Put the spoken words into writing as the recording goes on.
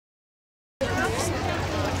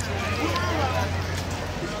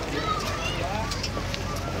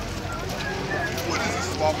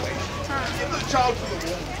child to the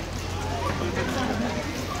womb.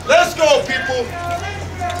 Let's go, people.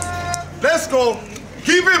 Let's go.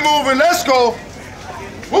 Keep it moving. Let's go.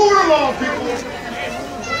 Move it along, people.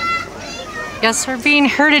 Yes, we're being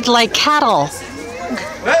herded like cattle.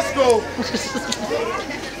 Let's go.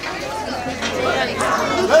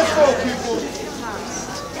 Let's go, people.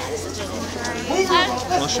 Move it along.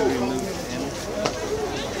 Let's go.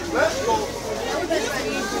 Let's go.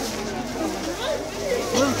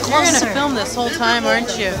 You're going to film this whole time,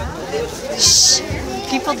 aren't you? Shh.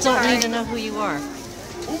 People don't need to know who you are.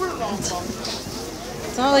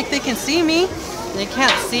 It's not like they can see me. They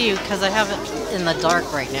can't see you because I have it in the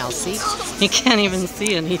dark right now, see? You can't even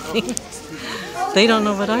see anything. They don't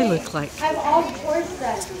know what I look like. I have all chores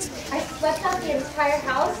done. I swept out the entire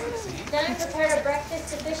house. Then I prepared a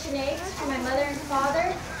breakfast of fish and eggs for my mother and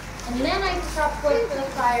father. And then I chopped wood for the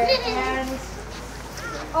fire and...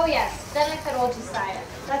 Oh yes, then I fed old Josiah.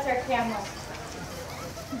 That's our camel.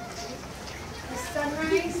 The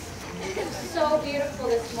sunrise is so beautiful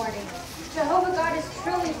this morning. Jehovah God has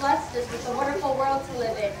truly blessed us with a wonderful world to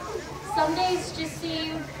live in. Some days just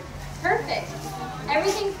seem perfect.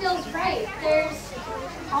 Everything feels right. There's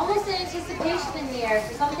almost an anticipation in the air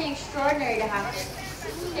for something extraordinary to happen.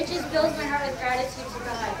 It just fills my heart with gratitude to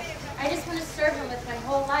God. I just want to serve Him with my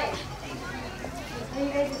whole life. Are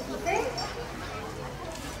you guys a secret?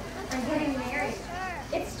 I'm getting married.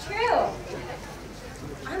 It's true.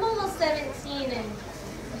 I'm almost 17 and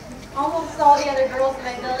almost all the other girls in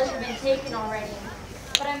my village have been taken already.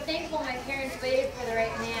 But I'm thankful my parents waited for the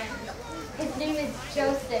right man. His name is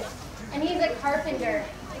Joseph, and he's a carpenter.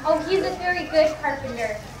 Oh, he's a very good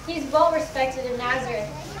carpenter. He's well respected in Nazareth,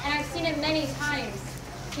 and I've seen him many times.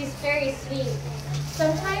 He's very sweet.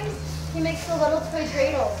 Sometimes he makes the little toy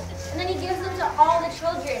dreidels, and then he gives them to all the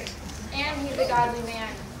children. And he's a godly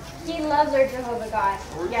man. He loves our Jehovah God.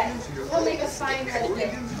 Yes, he'll make a fine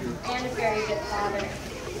husband and a very good father.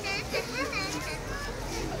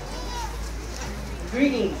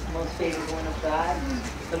 Greetings, most favored one of God.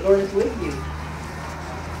 The Lord is with you.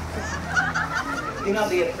 Do not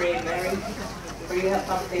be afraid, Mary, for you have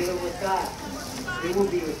found favor with God. You will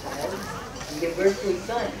be with child and give birth to a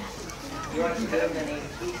son. You are to give him the name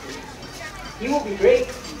Jesus. He will be great,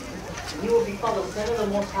 and he will be called the Son of the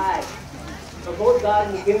Most High. The Lord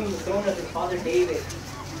God will give him the throne of his father David,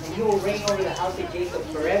 and he will reign over the house of Jacob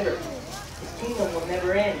forever. His kingdom will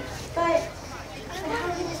never end. But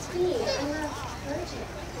how can this be? I'm a virgin.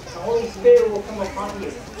 The Holy Spirit will come upon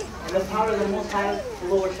you, and the power of the Most High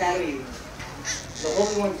will overshadow you. The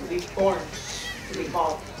Holy One to be born, to be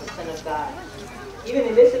called the Son of God. Even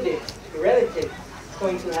Elizabeth, your relative, is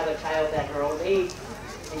going to have a child at her old age,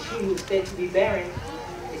 and she who is said to be barren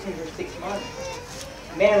is in her 6th month.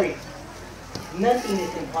 Mary, nothing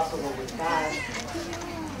is impossible with God.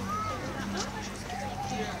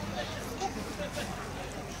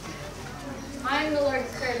 I am the Lord's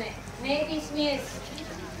servant. May it be to me as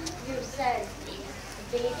you have said.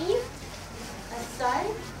 A baby? A son?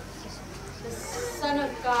 The Son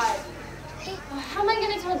of God. How am I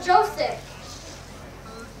going to tell Joseph?